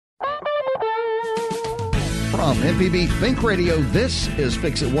From MPB Think Radio, this is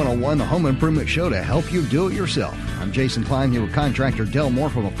Fix It 101, the home improvement show to help you do it yourself. I'm Jason Klein here with contractor Del Moore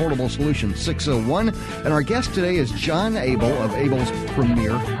from Affordable Solutions 601. And our guest today is John Abel of Abel's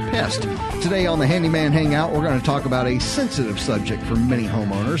Premier Pest. Today on the Handyman Hangout, we're going to talk about a sensitive subject for many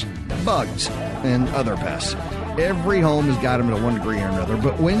homeowners, bugs and other pests. Every home has got them to one degree or another,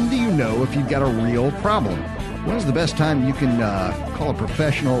 but when do you know if you've got a real problem? When's the best time you can call a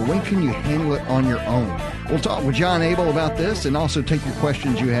professional? When can you handle it on your own? We'll talk with John Abel about this and also take your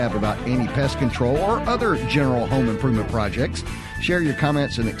questions you have about anti-pest control or other general home improvement projects. Share your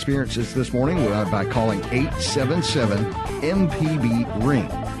comments and experiences this morning by calling 877-MPB-RING.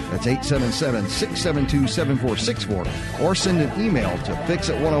 That's 877-672-7464. Or send an email to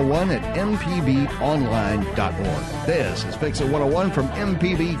fixit101@mpbonline.org. This is Fix It 101 from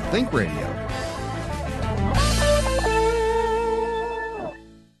MPB Think Radio.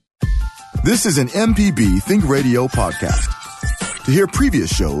 This is an MPB Think Radio podcast. To hear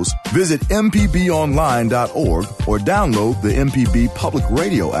previous shows, visit mpbonline.org or download the MPB Public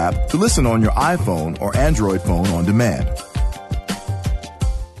Radio app to listen on your iPhone or Android phone on demand.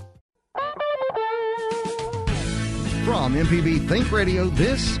 From MPB Think Radio,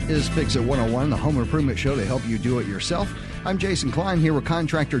 this is Fix It 101, the home improvement show to help you do it yourself. I'm Jason Klein here with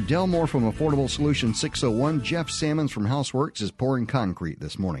contractor Del Moore from Affordable Solutions 601. Jeff Sammons from Houseworks is pouring concrete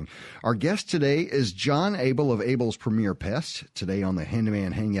this morning. Our guest today is John Abel of Abel's Premier Pest. Today on the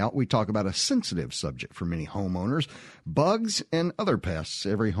Handyman Hangout, we talk about a sensitive subject for many homeowners, bugs and other pests.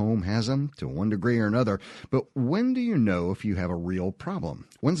 Every home has them to one degree or another. But when do you know if you have a real problem?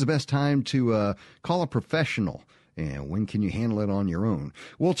 When's the best time to call a professional? And when can you handle it on your own?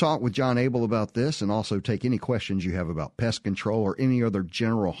 We'll talk with John Abel about this and also take any questions you have about pest control or any other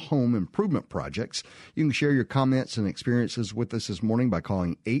general home improvement projects. You can share your comments and experiences with us this morning by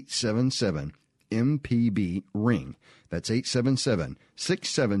calling 877-MPB-RING. That's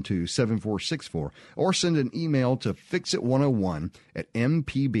 877-672-7464. Or send an email to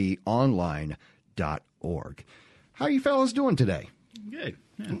fixit101@mpbonline.org. How are you fellas doing today? Good.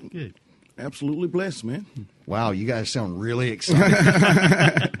 Yeah, good. Absolutely blessed, man. Wow, you guys sound really excited.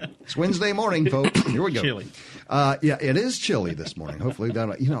 It's Wednesday morning, folks. Here we go. Chilly. Yeah, it is chilly this morning. Hopefully,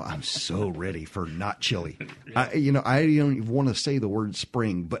 I'm so ready for not chilly. I don't even want to say the word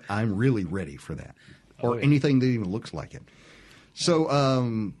spring, but I'm really ready for that, or anything that even looks like it. So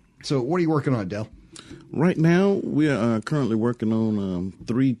what are you working on, Del? Right now, we are currently working on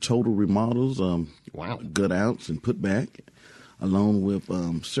 3 total remodels. Wow. Gut outs and put back, along with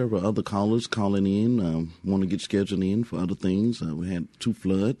several other callers calling in, want to get scheduled in for other things. We had 2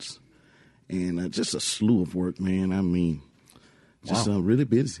 floods and just a slew of work, man. I mean, just really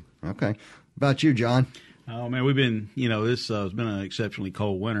busy. Okay. About you, John? Oh, man, we've been, this has been an exceptionally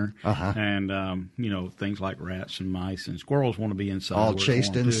cold winter. Uh-huh. And, things like rats and mice and squirrels want to be inside. All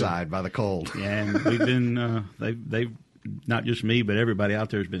chased inside by the cold. Yeah, and we've been, they've not just me, but everybody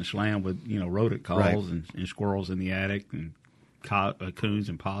out there has been slammed with, rodent calls and squirrels in the attic and coons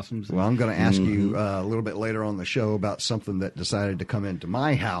and possums. Well, I'm going to ask you a little bit later on the show about something that decided to come into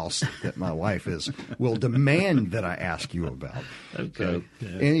my house that my wife will demand that I ask you about. Okay. So,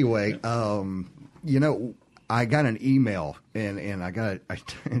 anyway, I got an email, and I got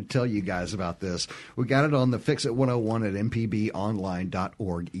to tell you guys about this. We got it on the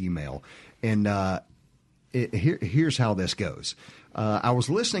fixit101@mpbonline.org email, and here's how this goes. I was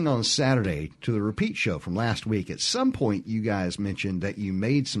listening on Saturday to the repeat show from last week. At some point, you guys mentioned that you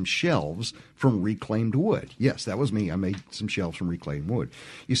made some shelves from reclaimed wood. Yes, that was me. I made some shelves from reclaimed wood.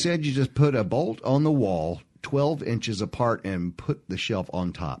 You said you just put a bolt on the wall 12 inches apart and put the shelf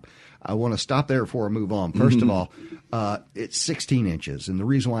on top. I want to stop there before I move on. First of all, it's 16 inches. And the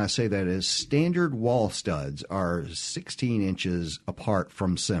reason why I say that is standard wall studs are 16 inches apart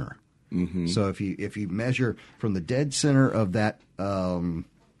from center. Mm-hmm. So if you measure from the dead center of that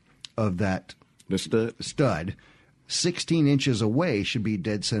the stud, 16 inches away should be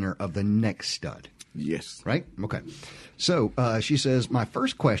dead center of the next stud. Yes. Right? Okay. So she says, my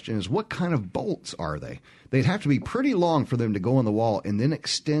first question is, what kind of bolts are they? They'd have to be pretty long for them to go on the wall and then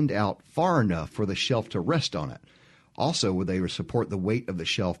extend out far enough for the shelf to rest on it. Also, would they support the weight of the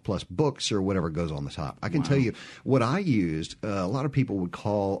shelf plus books or whatever goes on the top? I can tell you what I used. A lot of people would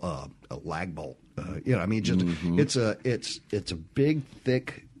call a lag bolt. It's a big,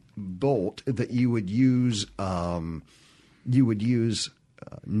 thick bolt that you would use.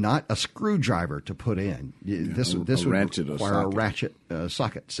 Not a screwdriver to put in. This would require a ratchet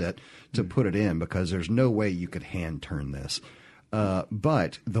socket set to put it in, because there's no way you could hand turn this.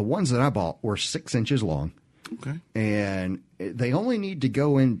 But the ones that I bought were 6 inches long. Okay. And they only need to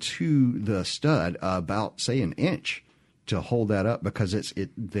go into the stud about, say, an inch to hold that up because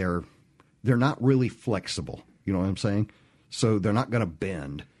they're not really flexible. You know what I'm saying? So they're not going to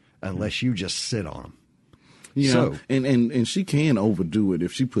bend unless you just sit on them. Yeah, So, and she can overdo it.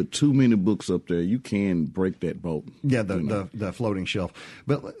 If she put too many books up there, you can break that bolt. yeah, the floating shelf.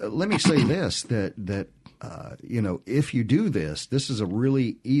 But let me say this, that if you do this is a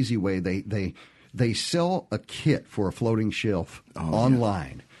really easy way. They sell a kit for a floating shelf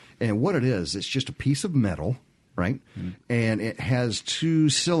online. Yeah. And what it is, it's just a piece of metal, right? Mm-hmm. And it has 2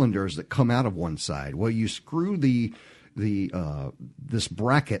 cylinders that come out of one side. Well, you screw this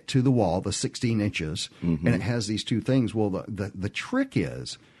bracket to the wall, the 16 inches, and it has these 2 things. Well, the trick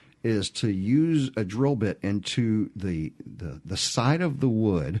is to use a drill bit into the side of the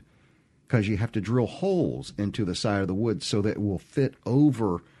wood, because you have to drill holes into the side of the wood so that it will fit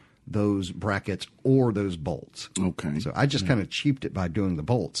over those brackets or those bolts. Okay. So I just kind of cheaped it by doing the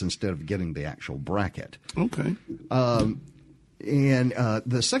bolts instead of getting the actual bracket. Okay. And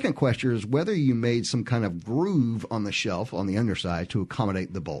the second question is whether you made some kind of groove on the shelf on the underside to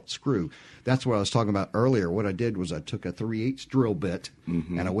accommodate the bolt screw. That's what I was talking about earlier. What I did was I took a 3/8 drill bit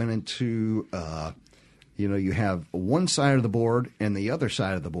and I went into, you have one side of the board and the other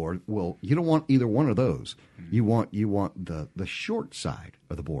side of the board. Well, you don't want either one of those. You want the short side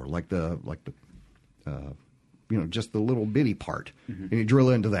of the board, like the just the little bitty part, and you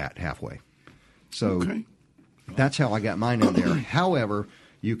drill into that halfway. So. Okay. That's how I got mine in there. However,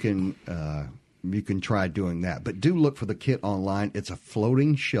 you can try doing that, but do look for the kit online. It's a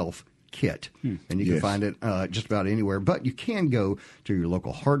floating shelf kit, and you can find it just about anywhere. But you can go to your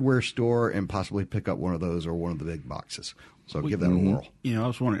local hardware store and possibly pick up one of those or one of the big boxes. So give that a whirl. I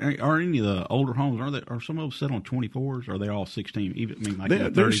was wondering, are any of the older homes, are some of them set on 24s? Or are they all 16?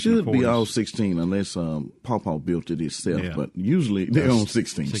 They should be all 16 unless Pawpaw built it himself. Yeah. But usually they're on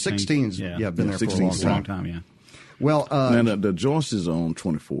 16. 16's been there for a long time. Yeah. Well, now the joist is on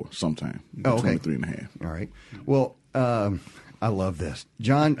 24 sometime. 23 and a half. All right. Well, I love this,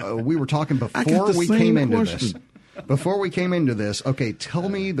 John. We were talking before we came into this. Before we came into this, okay, tell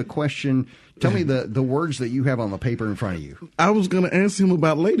me the question. Tell me the words that you have on the paper in front of you. I was going to ask him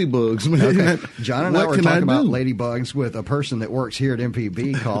about ladybugs, man. Okay. John and I were talking about ladybugs with a person that works here at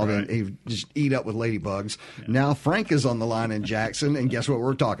MPB called, and he just eat up with ladybugs. Yeah. Now Frank is on the line in Jackson, and guess what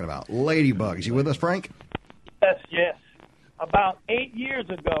we're talking about? Ladybugs. You with us, Frank? Yes. About 8 years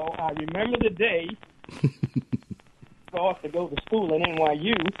ago, I remember the day I off to go to school at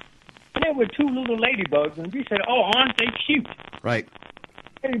NYU, and there were 2 little ladybugs, and we said, "Oh, aren't they cute?" Right.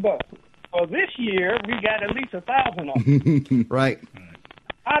 Ladybugs. Well, this year we got at least 1,000 of them. Right.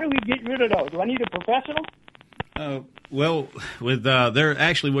 How do we get rid of those? Do I need a professional? Well, with they're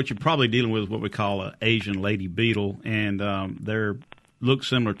actually what you're probably dealing with is what we call an Asian lady beetle, and they're look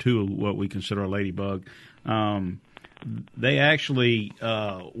similar to what we consider a ladybug. They actually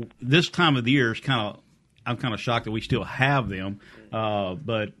this time of the year is I'm kind of shocked that we still have them,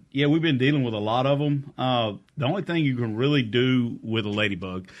 but yeah, we've been dealing with a lot of them. The only thing you can really do with a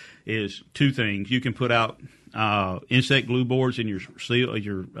ladybug is 2 things. You can put out insect glue boards in your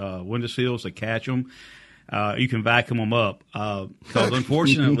window sills to catch them. You can vacuum them up because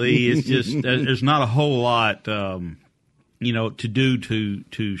unfortunately it's just there's not a whole lot to do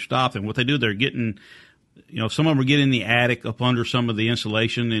to stop them. What they do, they're getting. Some of them are getting in the attic up under some of the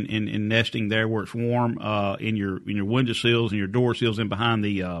insulation and nesting there where it's warm in your window sills and your door sills and behind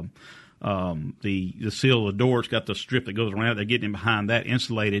the seal of the door. It's got the strip that goes around it. They're getting in behind that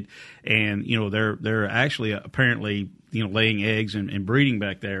insulated, and they're actually apparently laying eggs and breeding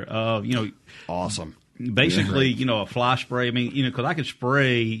back there. Awesome. Basically, a fly spray. I mean, because you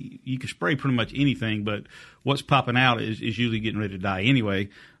can spray pretty much anything, but what's popping out is usually getting ready to die anyway.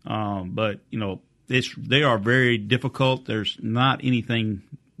 But they are very difficult. There's not anything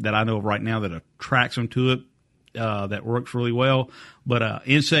that I know of right now that attracts them to it that works really well. But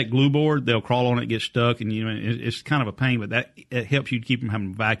insect glue board, they'll crawl on it, get stuck, and it's kind of a pain. But it helps you keep them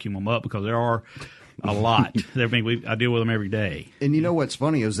having to vacuum them up because there are a lot. I deal with them every day. And what's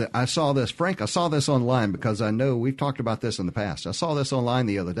funny is that I saw this, Frank. I saw this online because I know we've talked about this in the past. I saw this online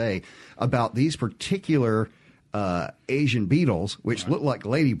the other day about these particular Asian beetles, which look like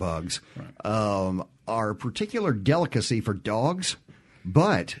ladybugs, are a particular delicacy for dogs,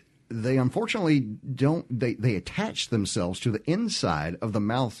 but they unfortunately don't. They attach themselves to the inside of the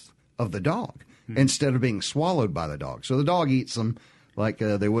mouth of the dog instead of being swallowed by the dog. So the dog eats them like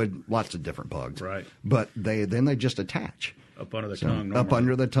they would lots of different bugs. Right. But they just attach. Up under the tongue. Normally. Up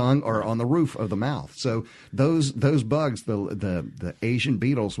under the tongue or on the roof of the mouth. So those bugs, the Asian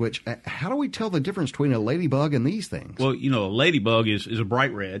beetles, which how do we tell the difference between a ladybug and these things? Well, a ladybug is a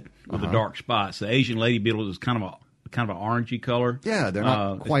bright red with a dark spots. The Asian lady beetle is kind of an orangey color. Yeah, they're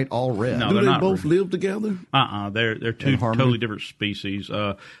not quite all red. No, Do they're they not both red. live together? They're two totally different species.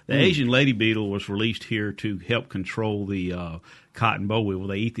 The Asian lady beetle was released here to help control the cotton boll weevil.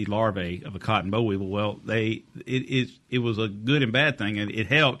 They eat the larvae of a cotton boll weevil. Well, it was a good and bad thing, and it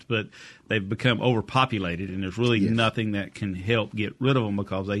helped, but they've become overpopulated, and there's really nothing that can help get rid of them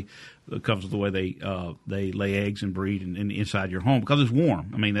because of the way they lay eggs and breed and inside your home because it's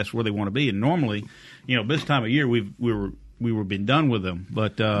warm. I mean, that's where they want to be. And normally, this time of year we were been done with them.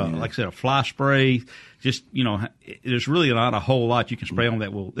 But like I said, a fly spray, just there's really not a whole lot you can spray on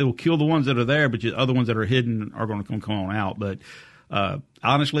that will kill the ones that are there, but the other ones that are hidden are going to come on out. But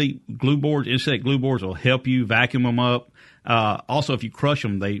honestly, insect glue boards will help you vacuum them up. Also, if you crush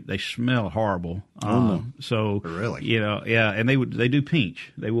them, they smell horrible. So really, and they do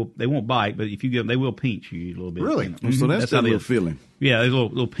pinch. They won't bite, but if you give them, they will pinch you a little bit. Really? So that's that little feeling. Yeah, there's a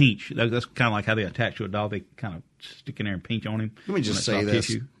little pinch. That's kind of like how they attach to a dog. They kind of stick in there and pinch on him. Let me just say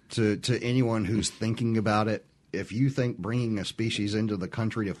this to anyone who's thinking about it. If you think bringing a species into the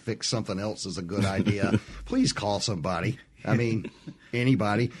country to fix something else is a good idea, please call somebody. I mean,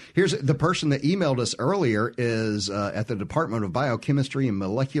 anybody. Here's the person that emailed us earlier is at the Department of Biochemistry and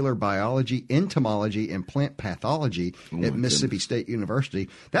Molecular Biology, Entomology, and Plant Pathology at Mississippi State University.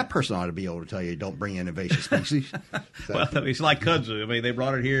 That person ought to be able to tell you don't bring in invasive species. So, well, it's like kudzu. I mean, they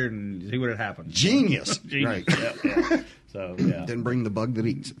brought it here and see what had happened. Genius. Genius. Right. Yeah. So, yeah. Didn't bring the bug that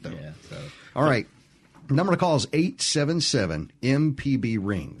eats it, though. Yeah, all right. Number to call is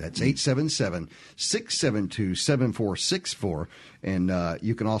 877-MPB-RING. That's 877-672-7464. And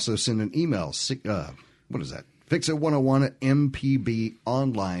you can also send an email. What is that?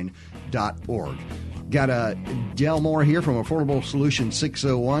 fixit101@mpbonline.org. Got Delmore here from Affordable Solution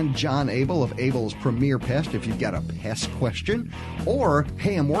 601. John Abel of Abel's Premier Pest. If you've got a pest question, or,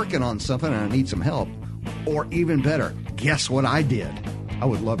 hey, I'm working on something and I need some help, or even better, guess what I did? I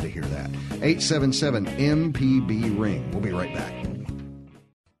would love to hear that. 877-MPB-RING. We'll be right back.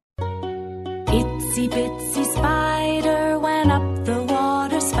 Itsy bitsy spider went up the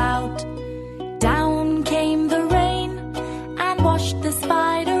water spout. Down came the rain and washed the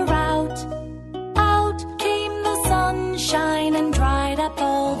spider out. Out came the sunshine and dried up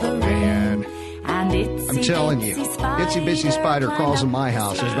all the rain. And I'm telling you, Itsy Bitsy Spider crawls in my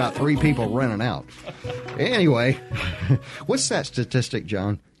house. There's about 3 people running out. Anyway, what's that statistic,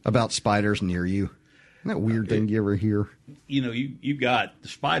 John, about spiders near you? Isn't that a weird thing you ever hear? You've got the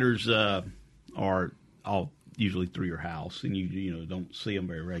spiders are all usually through your house, and you don't see them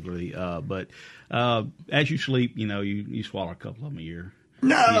very regularly. But as you sleep, you swallow a couple of them a year.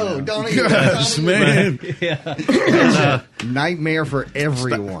 No, don't even. Gosh, man. It's a nightmare for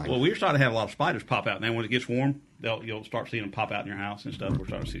everyone. Well, we're starting to have a lot of spiders pop out now. When it gets warm, you'll start seeing them pop out in your house and stuff. We're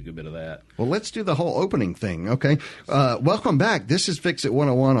starting to see a good bit of that. Well, let's do the whole opening thing, okay? Welcome back. This is Fix It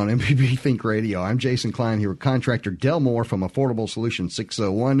 101 on MPB Think Radio. I'm Jason Klein here with contractor Delmore from Affordable Solution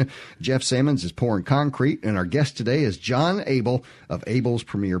 601. Jeff Sammons is pouring concrete, and our guest today is John Abel of Abel's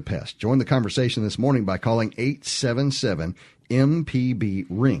Premier Pest. Join the conversation this morning by calling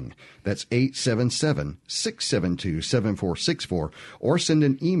 877-MPB-RING. That's 877-672-7464. Or send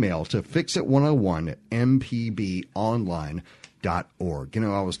an email to fixit101@mpbonline.org.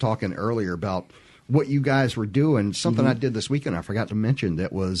 I was talking earlier about what you guys were doing. Something I did this weekend I forgot to mention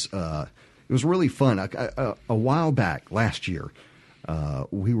that was it was really fun. A while back, last year,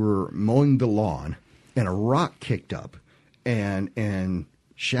 we were mowing the lawn, and a rock kicked up and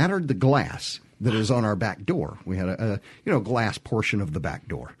shattered the glass that is on our back door. We had a glass portion of the back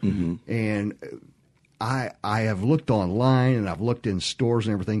door. And I have looked online and I've looked in stores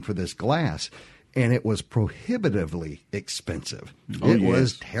and everything for this glass, and it was prohibitively expensive. It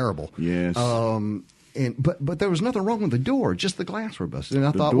was terrible. Yes. But there was nothing wrong with the door, just the glass were busted. And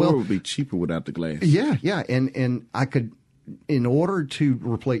I thought, door would be cheaper without the glass. Yeah. And I could, in order to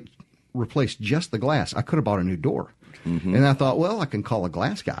replace just the glass, I could have bought a new door. And I thought, well, I can call a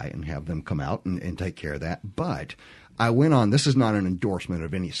glass guy and have them come out and take care of that. But I went on, this is not an endorsement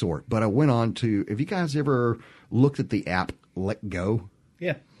of any sort, but I went on to, have you guys ever looked at the app Let Go?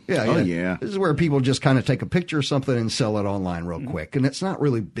 Yeah. Yeah. This is where people just kind of take a picture of something and sell it online real quick. And it's not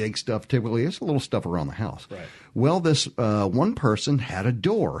really big stuff typically. It's a little stuff around the house. Right. Well, this one person had a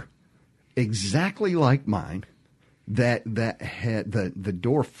door exactly like mine that had the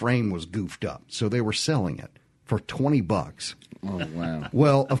door frame was goofed up. So they were selling it for $20. Oh, wow.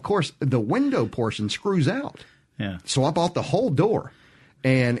 Well, of course, the window portion screws out. Yeah. So I bought the whole door.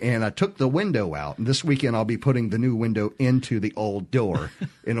 And I took the window out. And this weekend I'll be putting the new window into the old door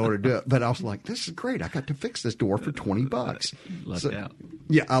in order to do it. But I was like, this is great. I got to fix this door for $20. Lucked out.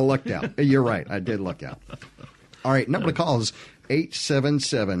 Yeah, I lucked out. You're right. I did luck out. All right, number to call is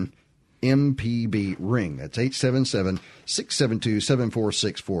 877-MPB-RING. That's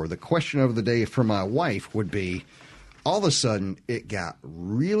 877-672-7464. The question of the day for my wife would be, all of a sudden it got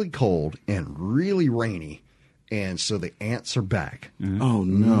really cold and really rainy. And so the ants are back. Mm-hmm. Oh,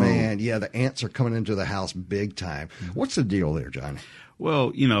 no. Man, yeah, the ants are coming into the house big time. What's the deal there, John?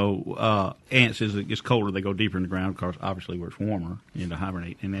 Well, ants, as it gets colder, they go deeper in the ground, because obviously where it's warmer, to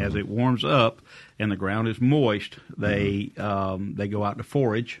hibernate. And as it warms up and the ground is moist, they go out to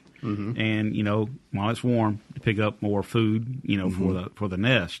forage. Mm-hmm. And, while it's warm, to pick up more food, for the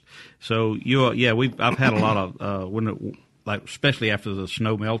nest. So, I've had a lot of, especially after the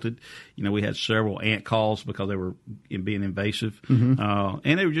snow melted, we had several ant calls because they were being invasive. Mm-hmm.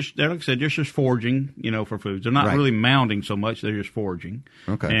 And they were they're, like I said, just foraging, for food. They're not really mounding so much. They're just foraging.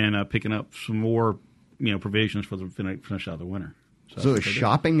 Okay. And picking up some more, provisions for the finish out of the winter. So they're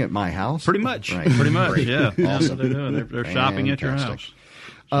shopping at my house? Pretty much. Right. Pretty much, yeah. Awesome. That's what they're doing. They're shopping at your house.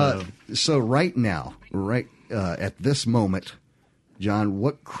 So right now, at this moment, John,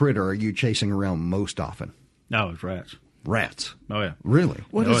 what critter are you chasing around most often? No, it's rats. Rats. Oh yeah. Really?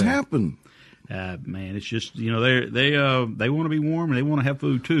 What has happened? Man, it's just they want to be warm and they want to have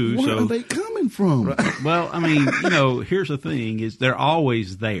food too. Where are they coming from? Well, I mean, here's the thing: is they're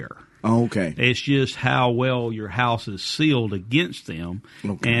always there. Oh, okay. It's just how well your house is sealed against them.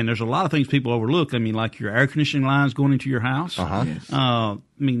 Okay. And there's a lot of things people overlook. I mean, like your air conditioning lines going into your house. Uh-huh. Yes.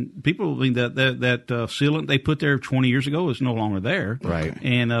 People think that sealant they put there 20 years ago is no longer there. Right.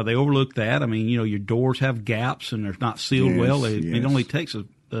 And they overlook that. I mean, your doors have gaps and they're not sealed well. It only takes a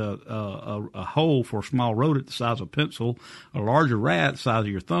hole for a small rodent the size of a pencil, a larger rat the size of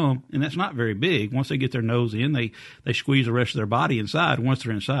your thumb, and that's not very big. Once they get their nose in, they squeeze the rest of their body inside. Once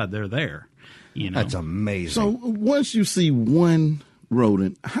they're inside, they're there. That's amazing. So once you see one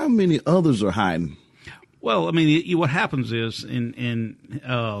rodent, how many others are hiding? Well, I mean, what happens is,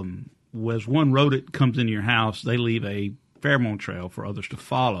 as one rodent comes into your house, they leave a pheromone trail for others to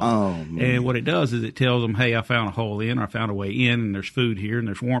follow. Oh, man. And what it does is it tells them, hey, I found a hole in, or I found a way in, and there's food here, and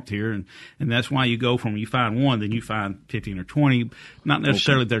there's warmth here. And that's why you go from you find one, then you find 15 or 20. Not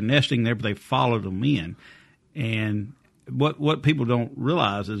necessarily they're nesting there, but they followed them in. And what people don't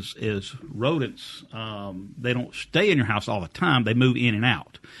realize is rodents, they don't stay in your house all the time. They move in and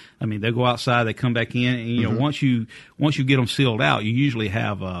out. I mean, they go outside, they come back in, and once you get them sealed out, you usually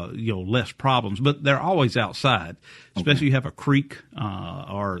have less problems. But they're always outside, especially if you have a creek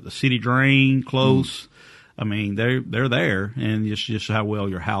or the city drain close. I mean, they're there, and it's just how well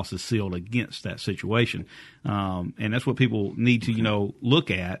your house is sealed against that situation. And that's what people need to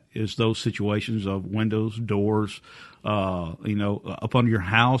look at, is those situations of windows, doors, up under your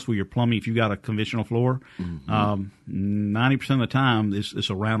house where your plumbing, if you got a conventional floor, 90% of the time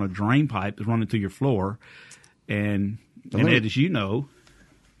it's around a drain pipe that's running through your floor. And Ed, as you know,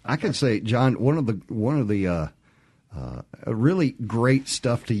 I can say, John, one of the really great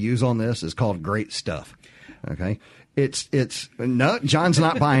stuff to use on this is called Great Stuff. Okay, it's no, John's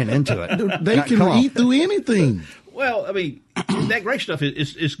not buying into it. They can eat through anything. Well, I mean, that Great Stuff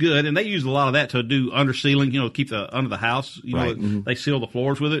is good, and they use a lot of that to do under sealing, keep under the house. They seal the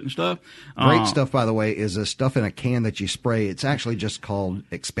floors with it and stuff. Great Stuff, by the way, is a stuff in a can that you spray. It's actually just called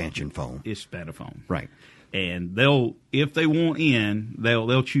expansion foam. It's Spatafoam. Right. And if they want in,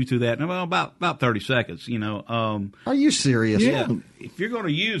 they'll chew through that in about 30 seconds. Are you serious? Yeah. If you're going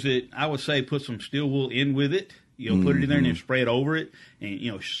to use it, I would say put some steel wool in with it. Put it in there and then spray it over it, and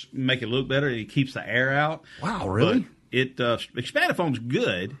make it look better. It keeps the air out. Wow, really? But Spatafoam's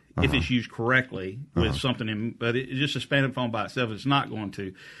good if it's used correctly with something in, but just a Spatafoam by itself, it's not going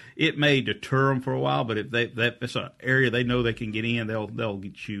to. It may deter them for a while, but if that's an area they know they can get in, they'll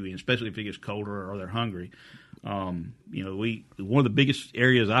get you in, especially if it gets colder or they're hungry. One of the biggest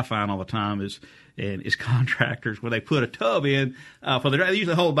areas I find all the time is contractors where they put a tub in for the. They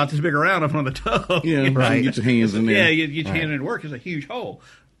usually hold about this big around up on the tub. Yeah, right. Get your hands in there. Yeah, you get your hands in to work. It's a huge hole,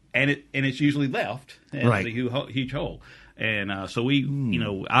 and it's usually left. And right. It's a huge hole. And so we,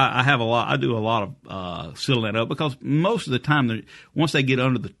 I do a lot of sealing that up, because most of the time, once they get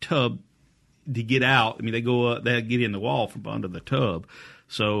under the tub to get out, I mean, they get in the wall from under the tub.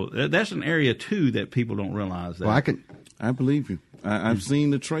 So that's an area too that people don't realize. That. Well, I believe you. I've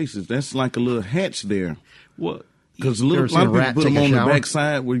seen the traces. That's like a little hatch there. Well, Because a lot of people put them on the back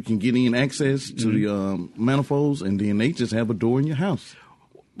side where you can get in access to the manifolds, and then they just have a door in your house.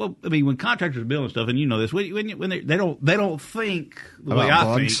 Well, I mean, when contractors are building stuff, and you know this, when they don't think the way About I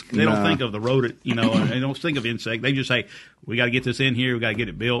bugs? think. They don't think of the rodent, and they don't think of insect. They just say, we got to get this in here, we got to get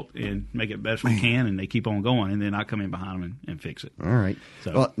it built and make it best we can, and they keep on going, and then I come in behind them and fix it. All right.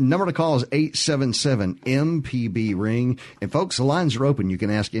 So, number to call is 877-MPB-RING. And, folks, the lines are open. You can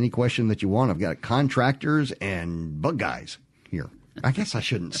ask any question that you want. I've got contractors and bug guys here. I guess I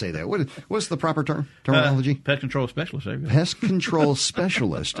shouldn't say that. What's the proper terminology? Pest control specialist. There you go. Pest control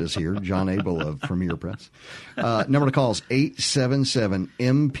specialist is here, John Abel of Premier Press. Number to call is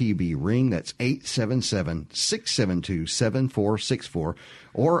 877-MPB-RING. That's 877-672-7464.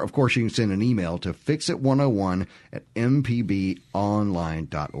 Or, of course, you can send an email to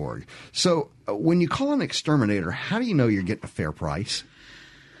fixit101@mpbonline.org. So when you call an exterminator, how do you know you're getting a fair price?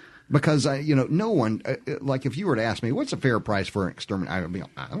 Because, no one, like if you were to ask me, what's a fair price for an exterminator? I would be,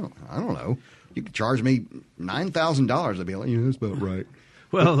 I don't know. You could charge me $9,000. I'd be like, yeah, that's about right.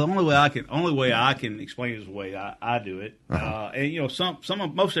 Well, the only way I can explain it is the way I do it.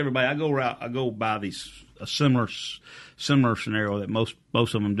 And most everybody, I go by these a similar scenario that most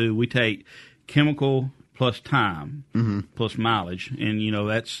of them do. We take chemical plus time plus mileage, and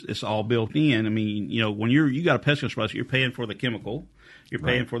it's all built in. I mean, when you got a pest control specialist, you're paying for the chemical. You're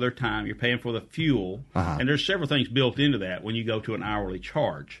paying for their time. You're paying for the fuel. And there's several things built into that when you go to an hourly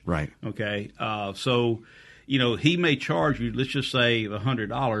charge. Right. Okay. So, he may charge you, let's just say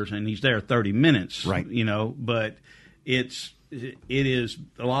 $100, and he's there 30 minutes. Right. But it is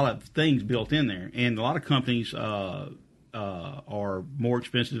a lot of things built in there. And a lot of companies are more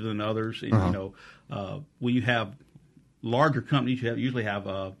expensive than others. And, when you have larger companies, you usually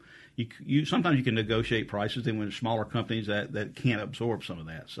have sometimes you can negotiate prices, and when smaller companies that can't absorb some of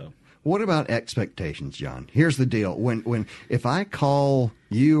that. So, what about expectations, John? Here's the deal: if I call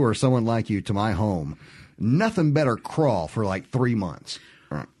you or someone like you to my home, nothing better crawl for like 3 months.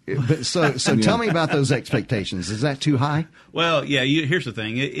 So tell me about those expectations. Is that too high? Well, yeah. Here's the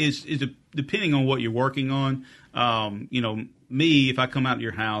thing: is depending on what you're working on. Me, if I come out to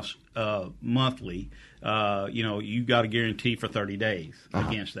your house monthly. You got a guarantee for 30 days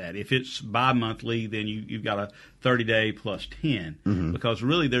against that. If it's bi-monthly, then you've got a 30-day plus 10 because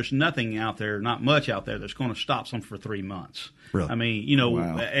really there's nothing out there, not much out there that's going to stop something for 3 months. Really? I mean,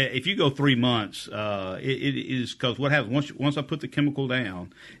 wow. If you go 3 months, it is because what happens once I put the chemical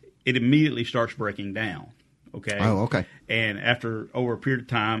down, it immediately starts breaking down. Okay. Oh, okay. And over a period of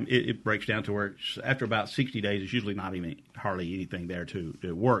time, it breaks down to where after about 60 days, it's usually not even hardly anything there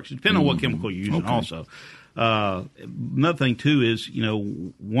it works. Depending on what chemical you're using, also. Another thing too is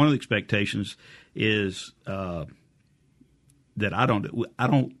one of the expectations is that I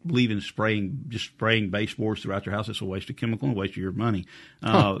don't believe in spraying baseboards throughout your house. It's a waste of chemical and a waste of your money.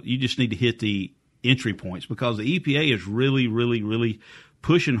 You just need to hit the entry points because the EPA is really, really, really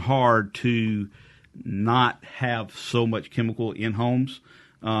pushing hard to not have so much chemical in homes.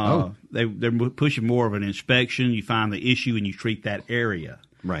 They're pushing more of an inspection. You find the issue and you treat that area.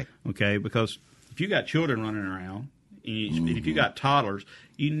 Right. Okay. Because if you got children running around, and if you got toddlers,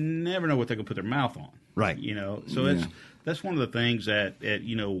 you never know what they're going to put their mouth on. Right. So that's one of the things that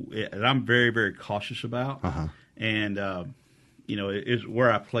I'm very, very cautious about. And is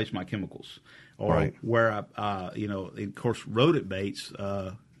where I place my chemicals, or where I of course rodent baits.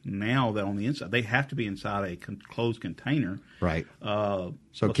 Now that on the inside, they have to be inside a closed container. Right. So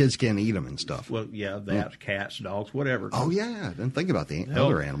kids can't eat them and stuff. Well, yeah, cats, dogs, whatever. Oh yeah, I didn't think about the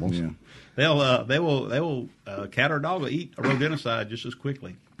other animals. Yeah. They will cat or dog will eat a rodenticide just as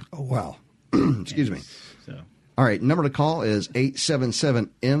quickly. Oh wow. Excuse me. So. All right, number to call is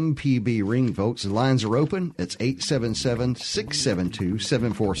 877-MPB-RING, folks. The lines are open. It's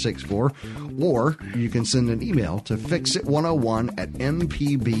 877-672-7464. Or you can send an email to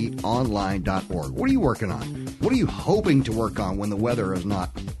fixit101@mpbonline.org. What are you working on? What are you hoping to work on when the weather is not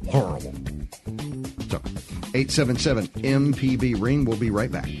horrible? So, 877-MPB-RING. We'll be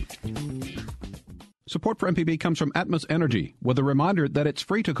right back. Support for MPB comes from Atmos Energy, with a reminder that it's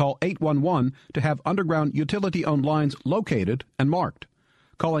free to call 811 to have underground utility-owned lines located and marked.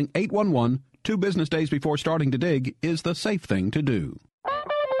 Calling 811 2 business days before starting to dig is the safe thing to do.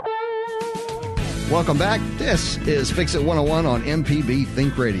 Welcome back. This is Fix It 101 on MPB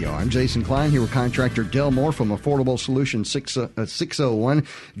Think Radio. I'm Jason Klein here with contractor Del Moore from Affordable Solutions 601.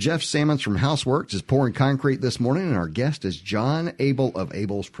 Jeff Sammons from Houseworks is pouring concrete this morning, and our guest is John Abel of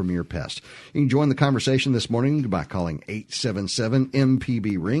Abel's Premier Pest. You can join the conversation this morning by calling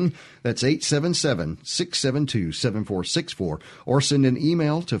 877-MPB-RING. That's 877-672-7464. Or send an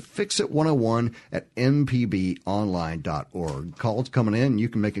email to fixit101@mpbonline.org. Calls coming in. You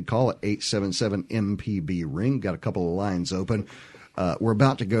can make a call at 877-MPB-RING. Got a couple of lines open. We're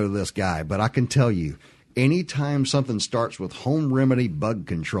about to go to this guy, but I can tell you, anytime something starts with home remedy bug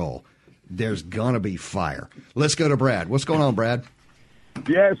control, there's going to be fire. Let's go to Brad. What's going on, Brad?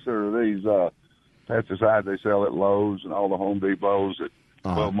 Yes, sir. These pesticides they sell at Lowe's and all the Home Depots at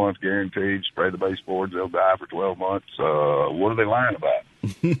 12 months guaranteed. Spray the baseboards, they'll die for 12 months. What are they lying about?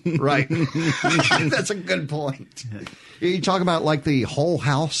 Right. That's a good point. You talk about like the whole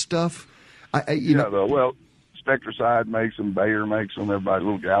house stuff. Well, Spectracide makes them, Bayer makes them, everybody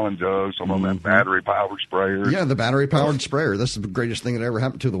little gallon jugs, some of them have battery-powered sprayers. Yeah, the battery-powered sprayer. This is the greatest thing that ever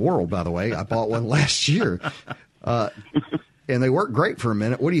happened to the world, by the way. I bought one last year. And they work great for a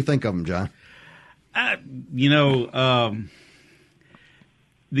minute. What do you think of them, John?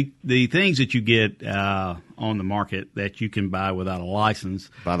 The things that you get on the market that you can buy without a license.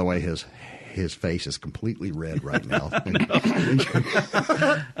 By the way, his face is completely red right now.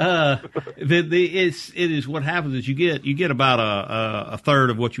 It is what happens is you get about a third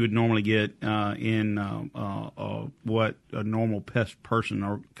of what you would normally get in what a normal pest person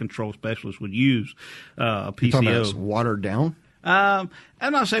or control specialist would use. PCO. You're talking about it's watered down? I'm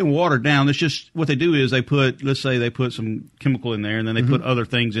not saying watered down. It's just what they do is let's say they put some chemical in there, and then they put other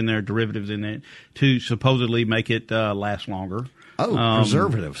things in there, derivatives in it, to supposedly make it last longer. Oh,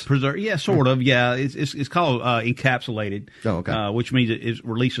 preservatives. Yeah, sort of. Yeah, it's called encapsulated. Oh, okay. Which means it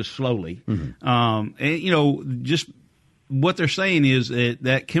releases slowly. And just what they're saying is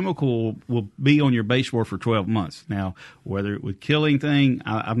that chemical will be on your baseboard for 12 months. Now, whether it would kill anything,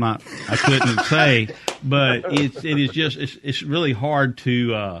 I couldn't say, but it's really hard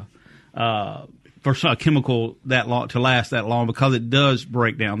to for a chemical to last that long because it does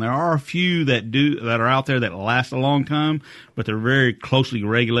break down. There are a few that are out there that last a long time, but they're very closely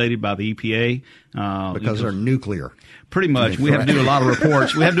regulated by the EPA because they're nuclear. Pretty much. We have to do a lot of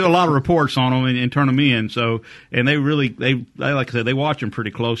reports. We have to do a lot of reports on them and turn them in. So, and they like I said, they watch them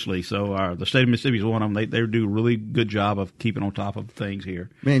pretty closely. So, the state of Mississippi is one of them. They do a really good job of keeping on top of things here.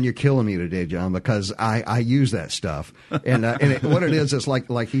 Man, you're killing me today, John, because I use that stuff. And what it is, it's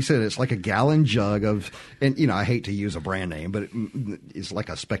like he said, it's like a gallon jug of, and I hate to use a brand name, but it's like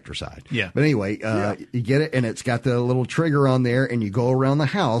a Spectracide. Yeah. But anyway, you get it, and it's got the little trigger on there, and you go around the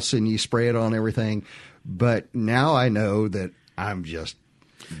house and you spray it on everything. But now I know that I'm just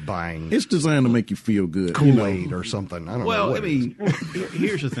buying. It's designed to make you feel good. Kool-Aid or something. I don't know. Well, I mean,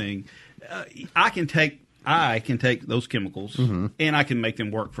 here's the thing. I can take those chemicals and I can make them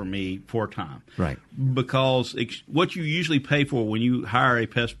work for me for a time. Right. Because what you usually pay for when you hire a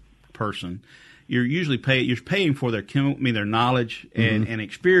pest person, you're paying for their their knowledge and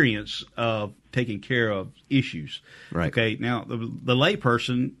experience of taking care of issues. Right. Okay. Now the lay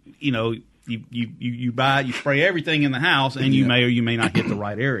person, you spray everything in the house, and you may or you may not hit the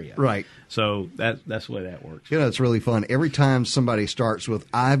right area. Right. So that's the way that works. It's really fun. Every time somebody starts with,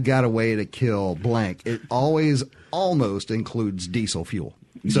 I've got a way to kill blank, it always almost includes diesel fuel.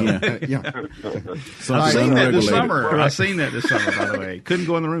 So, I've seen that this summer. I've seen that this summer, by the way. Couldn't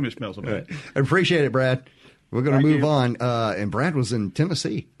go in the room. It smells so bad. I appreciate it, Brad. We're going to move on. And Brad was in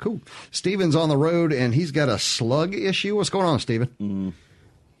Tennessee. Cool. Steven's on the road, and he's got a slug issue. What's going on, Steven?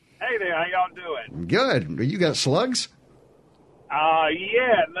 Hey there, how y'all doing? Good. You got slugs?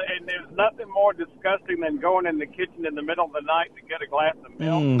 Yeah, and there's nothing more disgusting than going in the kitchen in the middle of the night to get a glass of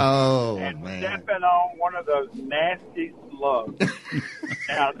milk. Oh, and man. stepping on one of those nasty slugs.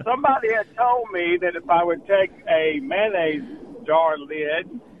 Now, somebody had told me that if I would take a mayonnaise jar lid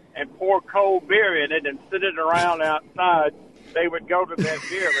and pour cold beer in it and sit it around outside, they would go to that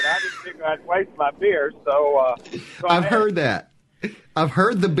beer. But I didn't think I'd waste my beer, so I've heard that. I've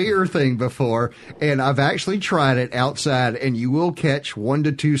heard the beer thing before, and I've actually tried it outside, and you will catch 1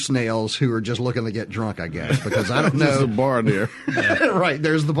 to 2 snails who are just looking to get drunk, I guess, because I don't know. There's a bar there. Right,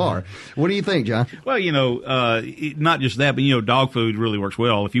 there's the bar. What do you think, John? Well, not just that, but, dog food really works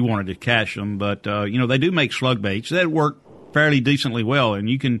well if you wanted to catch them. But, they do make slug baits that work fairly decently well, and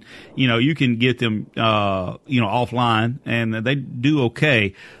you can get them, offline, and they do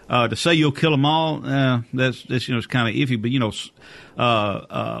okay. To say you'll kill them all, that's it's kind of iffy. But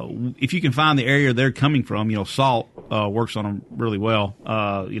if you can find the area they're coming from, salt works on them really well.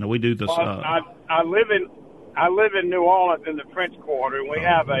 We do this. Well, I live in New Orleans in the French Quarter, and we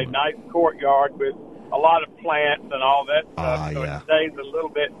have a nice courtyard with a lot of plants and all that stuff. So it stays a little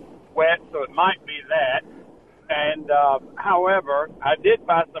bit wet, so it might be that. And however, I did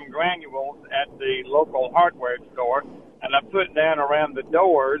buy some granules at the local hardware store, and I put down around the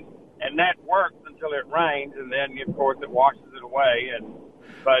doors, and that works until it rains, and then of course it washes it away.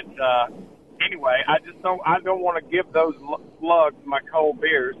 But anyway, I don't want to give those slugs my cold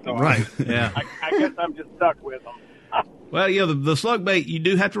beers. So right. Yeah. I guess I'm just stuck with them. Well, yeah, the slug bait, you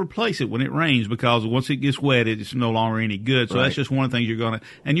do have to replace it when it rains because once it gets wet, it's no longer any good. So that's just one of the things you're going to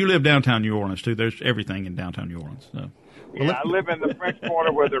 – and you live downtown New Orleans, too. There's everything in downtown New Orleans. So. Yeah, I live in the French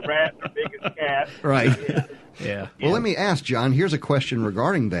Quarter where the rats are big as cats. Right. Yeah. Well, let me ask, John, here's a question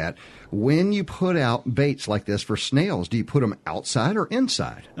regarding that. When you put out baits like this for snails, do you put them outside or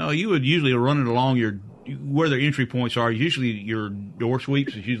inside? No, you would usually run it along where their entry points are. Usually your door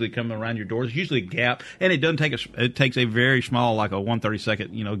sweeps is usually coming around your doors. It's usually a gap, and it doesn't take it takes a very small, like a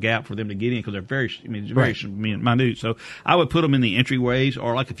 1/32 gap for them to get in because they're very minute. So I would put them in the entryways,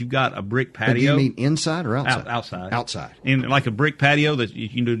 or like if you've got a brick patio. But do you mean inside or outside? Outside. Outside. And like a brick patio that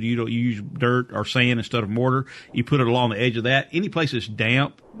you use dirt or sand instead of mortar. You put it along the edge of that. Any place that's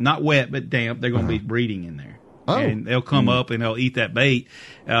damp, not wet but damp, they're going to be breeding in there. Oh. And they'll come up and they'll eat that bait.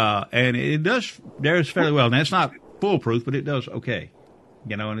 And it does fairly well. Now, it's not foolproof, but it does okay.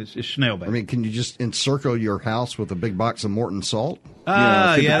 And it's snail bait. I mean, can you just encircle your house with a big box of Morton salt?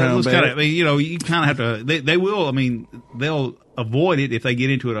 That was kind of, you kind of have to, they will, they'll avoid it if they get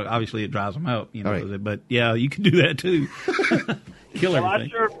into it. Obviously, it dries them out, right. But yeah, you can do that too. Kill everything. I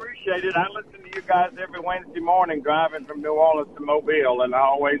sure appreciate it. I listen to you guys every Wednesday morning driving from New Orleans to Mobile, and I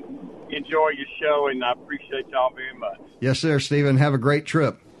always enjoy your show, and I appreciate y'all very much. Yes, sir, Stephen. Have a great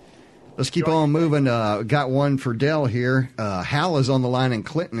trip. Let's keep on moving. Got one for Dell here. Hal is on the line in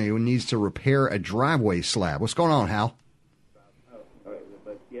Clinton who needs to repair a driveway slab. What's going on, Hal?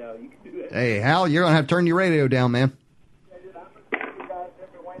 Hey, Hal, you're going to have to turn your radio down, man.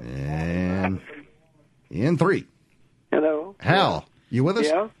 And in 3. Hello. Hal, you with us?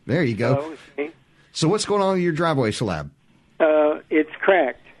 Yeah. There you go. Hello, it's me. So what's going on with your driveway slab? It's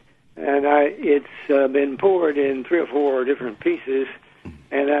cracked, and it's been poured in 3 or 4 different pieces,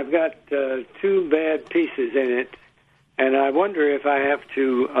 and I've got 2 bad pieces in it, and I wonder if I have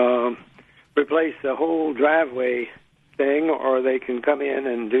to replace the whole driveway thing, or they can come in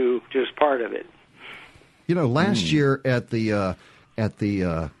and do just part of it. Last year at the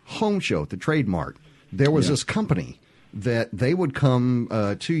home show at the Trade Mart, there was this company that they would come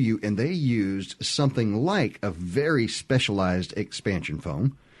to you, and they used something like a very specialized expansion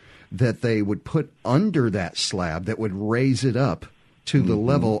foam that they would put under that slab that would raise it up to the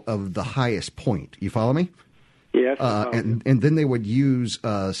level of the highest point. You follow me? Yes. And then they would use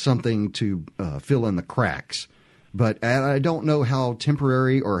something to fill in the cracks. But I don't know how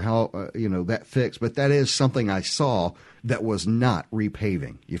temporary or how, that fixed, but that is something I saw that was not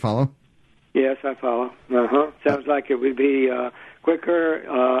repaving. You follow? Yes, I follow. Sounds like it would be quicker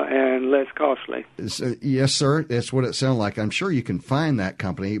and less costly. Yes, sir. That's what it sounded like. I'm sure you can find that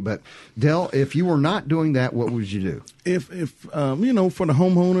company. But, Dell, if you were not doing that, what would you do? If for the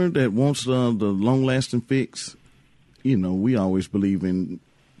homeowner that wants the long-lasting fix, we always believe in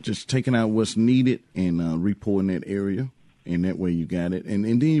just taking out what's needed and re-pouring that area, and that way you got it. And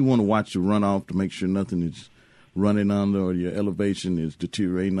then you want to watch the runoff to make sure nothing is running under or your elevation is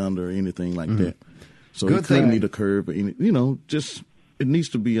deteriorating under or anything like that. So it could need a curve, just it needs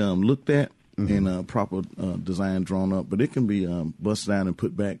to be looked at and proper design drawn up. But it can be bust down and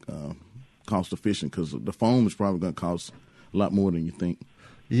put back cost efficient because the foam is probably going to cost a lot more than you think.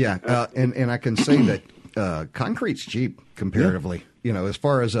 Yeah, and I can say that concrete's cheap comparatively. Yeah. As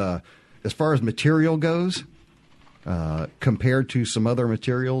far as material goes, compared to some other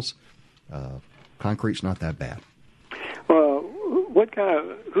materials, concrete's not that bad. Well,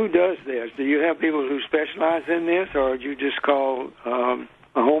 who does this? Do you have people who specialize in this, or do you just call a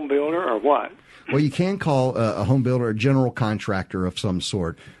home builder, or what? Well, you can call a home builder a general contractor of some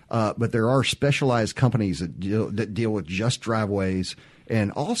sort, but there are specialized companies that deal with just driveways,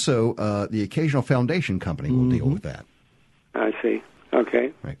 and also the occasional foundation company will deal with that. I see.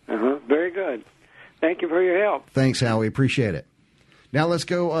 Okay. Right. Very good. Thank you for your help. Thanks, Hal. We appreciate it. Now let's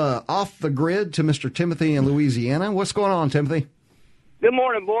go off the grid to Mr. Timothy in Louisiana. What's going on, Timothy? Good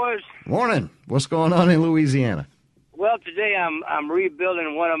morning, boys. Morning. What's going on in Louisiana? Well, today I'm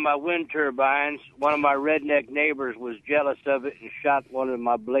rebuilding one of my wind turbines. One of my redneck neighbors was jealous of it and shot one of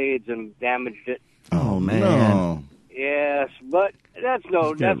my blades and damaged it. Oh, man. No. Yes, but that's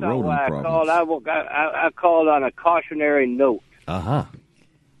not why I called. I called on a cautionary note. Uh-huh.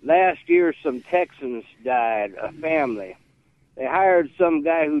 last year some Texans died, a family. They hired some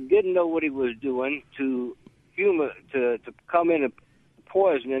guy who didn't know what he was doing to come in and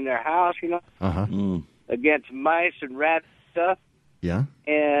poison in their house, against mice and rats and stuff. Yeah.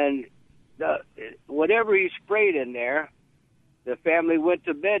 And whatever he sprayed in there, the family went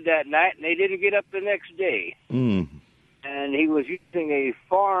to bed that night and they didn't get up the next day. And he was using a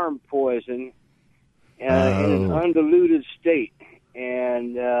farm poison in an undiluted state.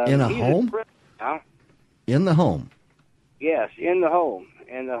 And in a home? In the home? Yes, in the home.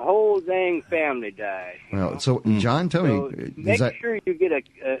 And the whole dang family died. Well, so, John, tell me. Make sure you get a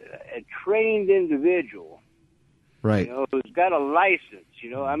trained individual. Right. Who's got a license.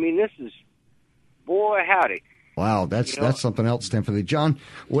 I mean, this is, boy, howdy. Wow, that's something else, Timothy. John,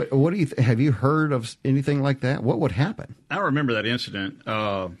 what do you have you heard of anything like that? What would happen? I remember that incident.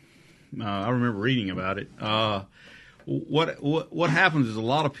 I remember reading about it. What happens is a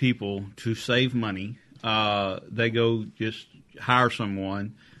lot of people, to save money, they go just hire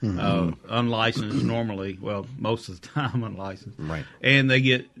someone unlicensed normally. Well, most of the time unlicensed. Right. And they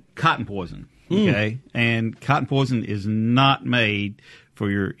get cotton poison. Okay. And cotton poison is not made for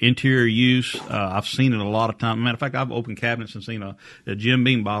your interior use. I've seen it a lot of times. Matter of fact, I've opened cabinets and seen a Jim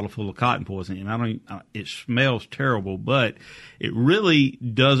Beam bottle full of cotton poison, and it smells terrible, but it really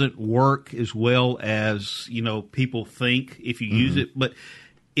doesn't work as well as people think if you use it. But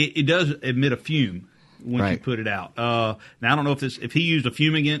it does emit a fume when you put it out. Now I don't know if he used a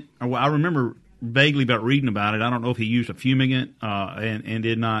fumigant, or I remember vaguely about reading about it. I don't know if he used a fumigant and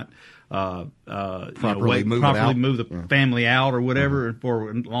did not. Properly move the family out or whatever for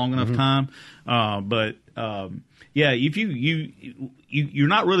a long enough time. But if you're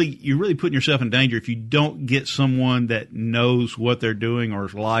really putting yourself in danger if you don't get someone that knows what they're doing or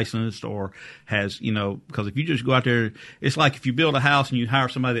is licensed or has, because if you just go out there, it's like if you build a house and you hire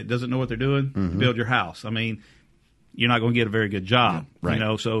somebody that doesn't know what they're doing to build your house. I mean, you're not going to get a very good job,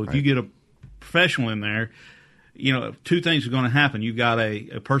 so if you get a professional in there, two things are going to happen. You've got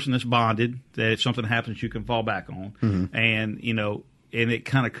a person that's bonded, that if something happens, you can fall back on. And it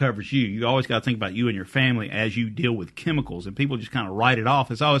kind of covers you. You always got to think about you and your family as you deal with chemicals. And people just kind of write it off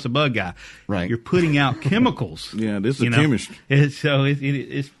as, it's a bug guy. Right. You're putting out chemicals. Yeah, this is chemistry. So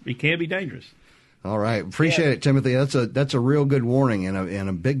it can be dangerous. All right. Appreciate it, Timothy. That's a real good warning and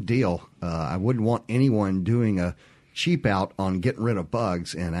a big deal. I wouldn't want anyone doing a cheap out on getting rid of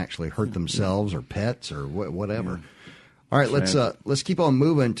bugs and actually hurt themselves or pets or whatever. All right, let's keep on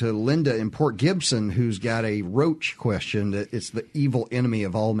moving to Linda in Port Gibson, who's got a roach question. That it's the evil enemy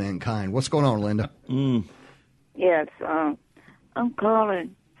of all mankind. What's going on, Linda? Yes, I'm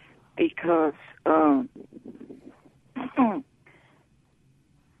calling because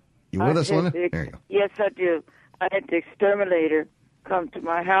you with us, Linda? There you go. Yes, I do. I had the exterminator come to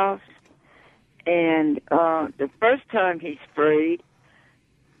my house. And the first time he sprayed,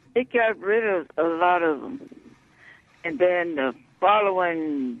 it got rid of a lot of them. And then the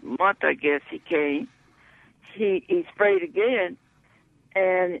following month, I guess, he came. He sprayed again,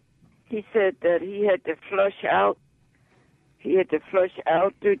 and he said that he had to flush out. He had to flush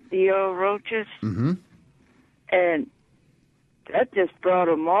out the roaches. Mm-hmm. And that just brought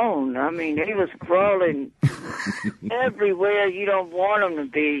them on. I mean, they was crawling everywhere you don't want them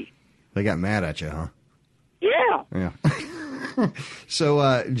to be. They got mad at you, huh? Yeah. Yeah.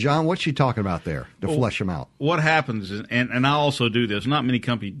 So, John, what's she talking about there to flush them out? What happens is, and I also do this. Not many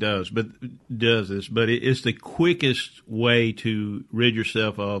companies does this, but it's the quickest way to rid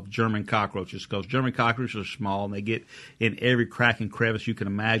yourself of German cockroaches, because German cockroaches are small and they get in every crack and crevice you can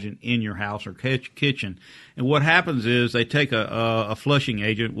imagine in your house or kitchen. And what happens is they take a flushing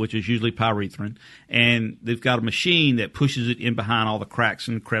agent, which is usually pyrethrin, and they've got a machine that pushes it in behind all the cracks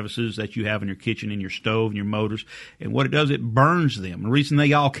and crevices that you have in your kitchen, in your stove, and your motors. And what it does, it burns them. The reason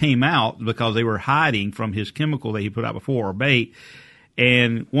they all came out is because they were hiding from his chemical that he put out before, or bait.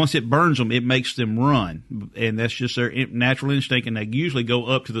 And once it burns them, it makes them run. And that's just their natural instinct. And they usually go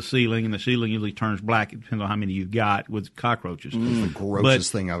up to the ceiling, and the ceiling usually turns black. It depends on how many you've got with cockroaches. It's the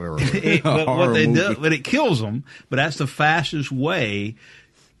grossest thing I've ever heard. But it kills them. But that's the fastest way,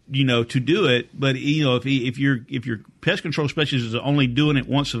 to do it. But, if your pest control specialist is only doing it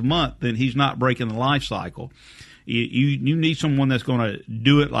once a month, then he's not breaking the life cycle. You need someone that's going to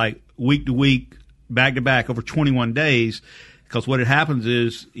do it like week to week, back to back over 21 days. Because what happens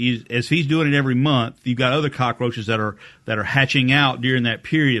is, as he's doing it every month, you've got other cockroaches that are hatching out during that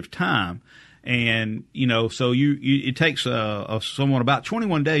period of time, And, so it takes someone about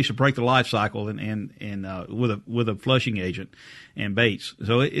 21 days to break the life cycle and with a flushing agent and baits.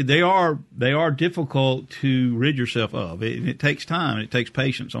 So they are difficult to rid yourself of. It takes time. It takes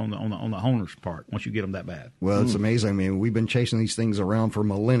patience on the owner's part once you get them that bad. Well, it's amazing. I mean, we've been chasing these things around for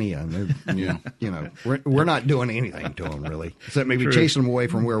millennia, and we're not doing anything to them really, except maybe chasing them away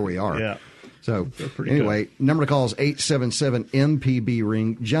from where we are. Yeah. So anyway, number to call is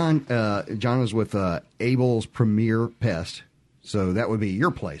 877-MPB-RING. John is with Abel's Premier Pest. So that would be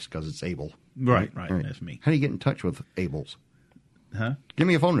your place because it's Abel. Right. That's me. How do you get in touch with Abel's? Huh? Give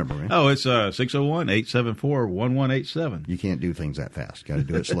me a phone number, man. Oh, it's 601-874-1187. You can't do things that fast. Got to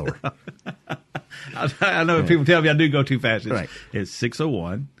do it slower. I know people tell me I do go too fast. It's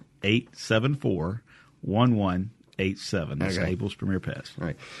 601-874-1187. That's Abel's Premier Pest.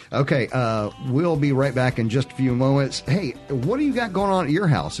 Right. Okay. We'll be right back in just a few moments. Hey, what do you got going on at your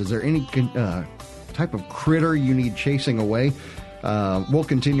house? Is there any type of critter you need chasing away? We'll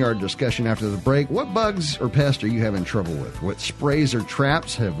continue our discussion after the break. What bugs or pests are you having trouble with? What sprays or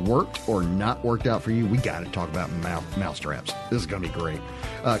traps have worked or not worked out for you? We got to talk about mouse traps. This is going to be great.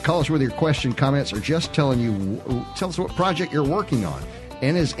 Call us with your question, comments, or just tell us what project you're working on.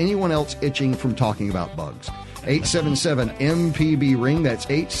 And is anyone else itching from talking about bugs? 877-MPB-RING. That's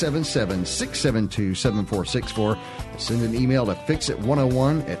 877-672-7464. Send an email to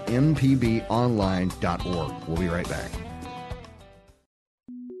fixit101@mpbonline.org. We'll be right back.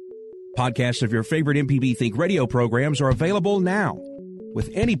 Podcasts of your favorite MPB Think Radio programs are available now. With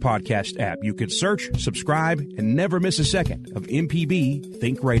any podcast app, you can search, subscribe, and never miss a second of MPB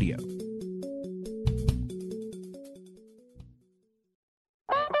Think Radio.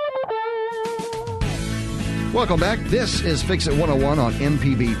 Welcome back. This is Fix It 101 on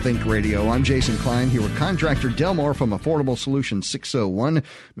MPB Think Radio. I'm Jason Klein here with contractor Delmore from Affordable Solutions 601.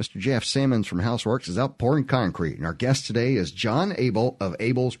 Mr. Jeff Sammons from Houseworks is out pouring concrete. And our guest today is John Abel of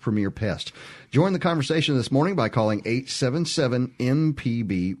Abel's Premier Pest. Join the conversation this morning by calling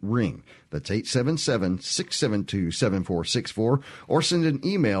 877-MPB-RING. That's 877-672-7464. Or send an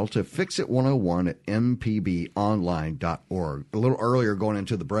email to fixit101@mpbonline.org. A little earlier, going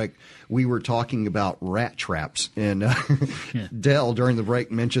into the break, we were talking about rat traps. And Dell, during the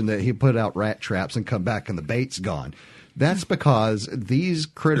break, mentioned that he put out rat traps and come back and the bait's gone. That's because these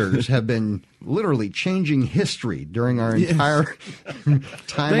critters have been literally changing history during our entire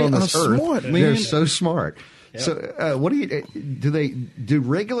time on this earth. Smart, man. They're so smart. Yep. So, what do they do?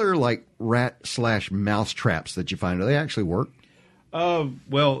 Regular like rat/mouse traps that you find, do they actually work?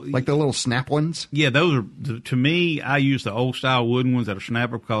 Well, like the little snap ones. Yeah, those are, to me, I use the old style wooden ones that are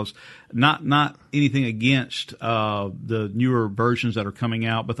snapper because not anything against the newer versions that are coming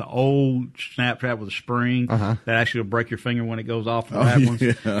out, but the old snap trap with a spring that actually will break your finger when it goes off. The rat ones,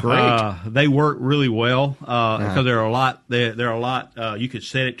 great. They work really well because they're a lot. They're a lot. You could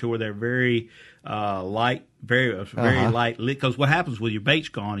set it to where they're very light. Very light, because what happens with your bait's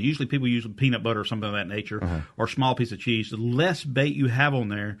gone, usually people use peanut butter or something of that nature, or a small piece of cheese. The less bait you have on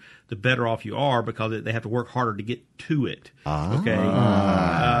there, the better off you are because they have to work harder to get to it. Okay.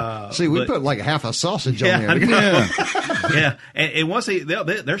 See, we put like half a sausage on there. Yeah. And once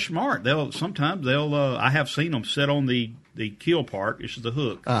they're smart. Sometimes I have seen them set on the kill part, which is the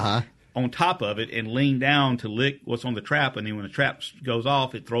hook. On top of it and lean down to lick what's on the trap, and then when the trap goes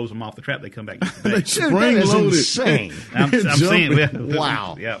off, it throws them off the trap. They come back to the bait. Dude, that is insane. I'm saying,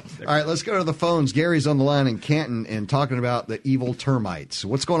 wow. Yeah. All right, let's go to the phones. Gary's on the line in Canton and talking about the evil termites.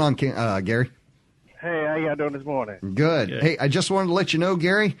 What's going on, Gary? Hey, how y'all doing this morning? Good. Hey, I just wanted to let you know,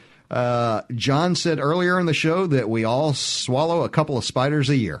 Gary, John said earlier in the show that we all swallow a couple of spiders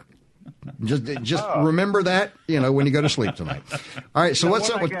a year. Just remember that, when you go to sleep tonight. All right, so what's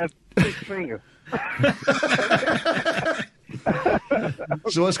up with...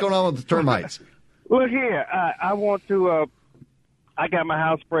 So what's going on with the termites? Look here, I want to. I got my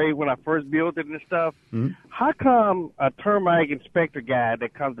house sprayed when I first built it and stuff. Mm-hmm. How come a termite inspector guy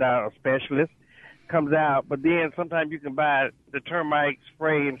that comes out, a specialist, comes out, but then sometimes you can buy the termite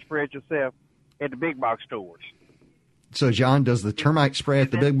spray and spray it yourself at the big box stores? So, John, does the termite spray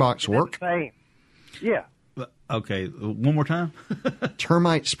at the big box work? Yeah. Okay, one more time.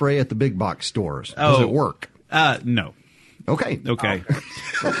 Termite spray at the big box stores. Does it work? No. Okay.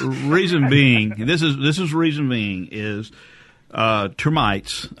 Reason being, this is reason being is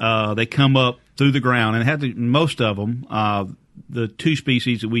termites. They come up through the ground and most of them. The two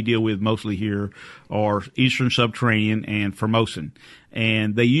species that we deal with mostly here are Eastern Subterranean and Formosan.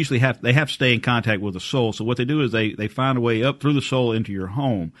 And they usually have to stay in contact with the soil. So what they do is they find a way up through the soil into your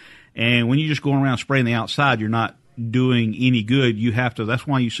home. And when you're just going around spraying the outside, you're not doing any good. You have to. That's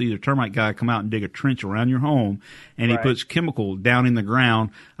why you see the termite guy come out and dig a trench around your home, and he puts chemical down in the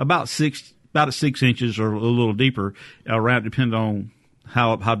ground about 6 inches or a little deeper, around depending on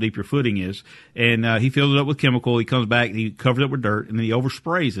how deep your footing is. And he fills it up with chemical. He comes back, he covers it with dirt, and then he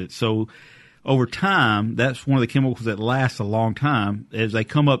oversprays it. So over time, that's one of the chemicals that lasts a long time. As they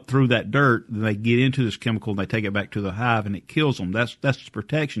come up through that dirt, then they get into this chemical and they take it back to the hive and it kills them. That's the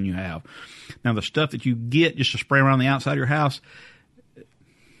protection you have. Now, the stuff that you get just to spray around the outside of your house,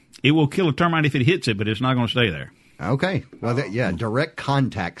 it will kill a termite if it hits it, but it's not going to stay there. Okay. Well, direct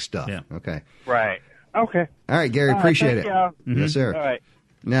contact stuff. Yeah. Okay. Right. Okay. All right, Gary, appreciate it. Y'all. Yes, sir. All right.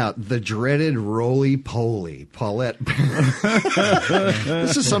 Now, the dreaded roly-poly. Paulette.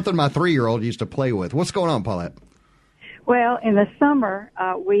 This is something my 3-year-old used to play with. What's going on, Paulette? Well, in the summer,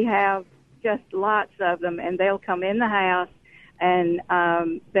 we have just lots of them, and they'll come in the house, and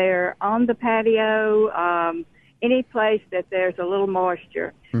they're on the patio, any place that there's a little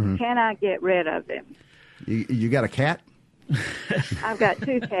moisture. Mm-hmm. Can I get rid of them? You got a cat? I've got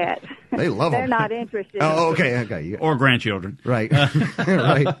 2 cats. They love them. They're not interested. Oh, okay. Or grandchildren. Right.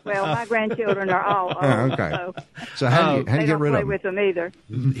 Right. Well, my grandchildren are all old. Okay. So how do you get rid of them? They don't play with them either.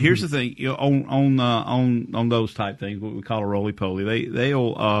 Here's the thing, on those type things, what we call a roly-poly,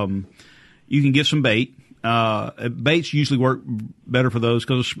 they'll you can get some bait. Baits usually work better for those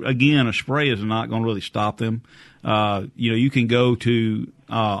because, again, a spray is not going to really stop them. You can go to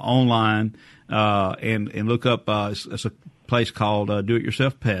online and look up. It's a place called Do It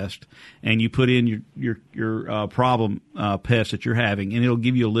Yourself Pest, and you put in your problem pest that you're having, and it'll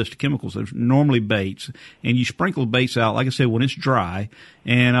give you a list of chemicals. There's normally baits, and you sprinkle baits out, like I said, when it's dry,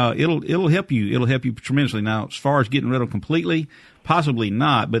 and it'll help you. It'll help you tremendously. Now, as far as getting rid of them completely, possibly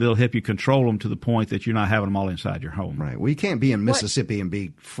not, but it'll help you control them to the point that you're not having them all inside your home. Right. Well, you can't be in Mississippi and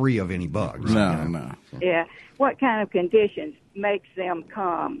be free of any bugs. No. Yeah. What kind of conditions makes them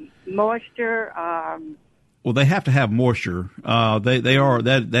come? Moisture? Well, they have to have moisture.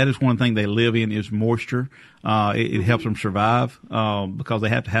 That is one thing they live in is moisture. It helps them survive because they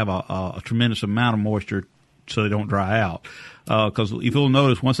have to have a tremendous amount of moisture so they don't dry out. Because if you'll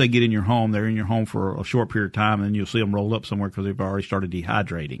notice, once they get in your home, they're in your home for a short period of time, and you'll see them rolled up somewhere because they've already started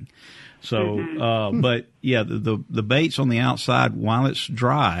dehydrating. So, but yeah, the baits on the outside while it's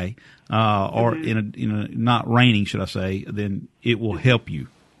dry, or in a not raining, should I say, then it will help you.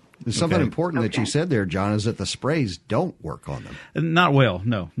 There's something important that you said there, John, is that the sprays don't work on them. Not well,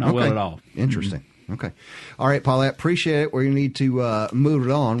 no, not well at all. Interesting. Mm-hmm. Okay. All right, Paulette, appreciate it. We need to move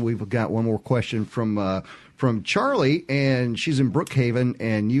it on. We've got one more question from Charlie, and she's in Brookhaven,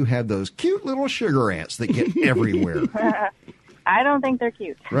 and you have those cute little sugar ants that get everywhere. I don't think they're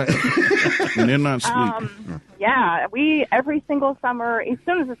cute. Right. And they're not sweet. Yeah, we every single summer, as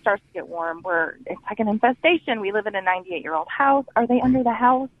soon as it starts to get warm, it's like an infestation. We live in a 98-year-old house. Are they under the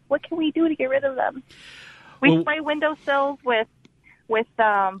house? What can we do to get rid of them? We spray windowsills with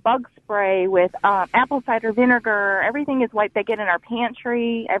bug spray, with apple cider vinegar. Everything is white. They get in our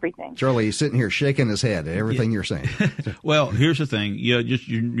pantry, everything. Charlie, he's sitting here shaking his head at everything you're saying. Well, here's the thing. Just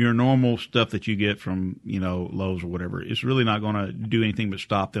your normal stuff that you get from, Lowe's or whatever, it's really not going to do anything but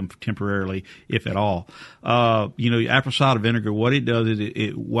stop them temporarily, if at all. Apple cider vinegar, what it does is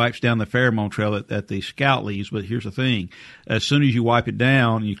it wipes down the pheromone trail that the scout leaves. But here's the thing. As soon as you wipe it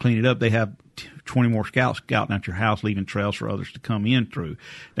down and you clean it up, they have 20 more scouts scouting out your house, leaving trails for others to come in through.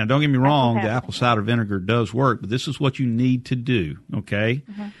 Now, don't get me wrong, the apple cider vinegar does work, but this is what you need to do, okay?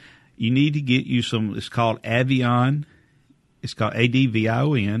 Mm-hmm. You need to get you some, it's called Avion, it's called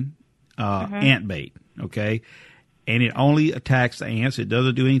ADVION, ant bait, okay? And it only attacks the ants. It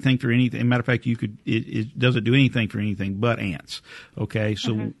doesn't do anything for anything. Matter of fact, it doesn't do anything for anything but ants, okay?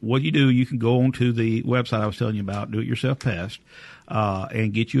 So what you do, you can go onto the website I was telling you about, Do It Yourself Pest,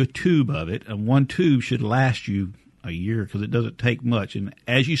 and get you a tube of it. And one tube should last you a year because it doesn't take much. And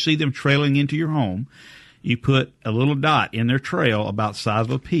as you see them trailing into your home, you put a little dot in their trail about the size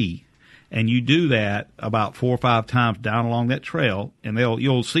of a pea. And you do that about 4 or 5 times down along that trail, and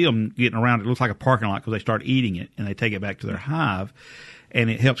you'll see them getting around. It looks like a parking lot because they start eating it, and they take it back to their hive, and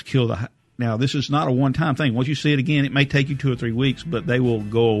it helps kill the. Now, this is not a one-time thing. Once you see it again, it may take you 2 or 3 weeks, but they will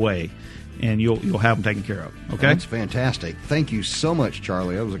go away, and you'll have them taken care of. Okay, that's fantastic. Thank you so much,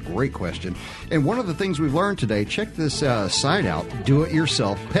 Charlie. That was a great question. And one of the things we've learned today, check this site out, Do It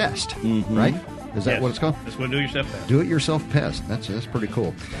Yourself Pest, right? Is that what it's called? That's what Do It Yourself Pest. Do It Yourself Pest. That's pretty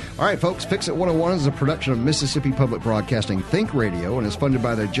cool. All right, folks. Fix It 101 is a production of Mississippi Public Broadcasting Think Radio and is funded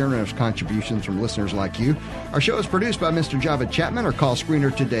by the generous contributions from listeners like you. Our show is produced by Mr. Javed Chapman. Our call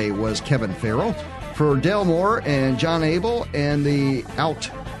screener today was Kevin Farrell. For Del Moore and John Abel and the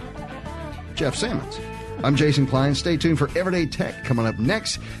Jeff Sammons. I'm Jason Klein. Stay tuned for Everyday Tech coming up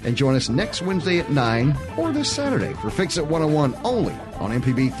next, and join us next Wednesday at 9 or this Saturday for Fix It 101 only on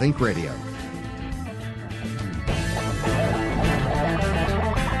MPB Think Radio.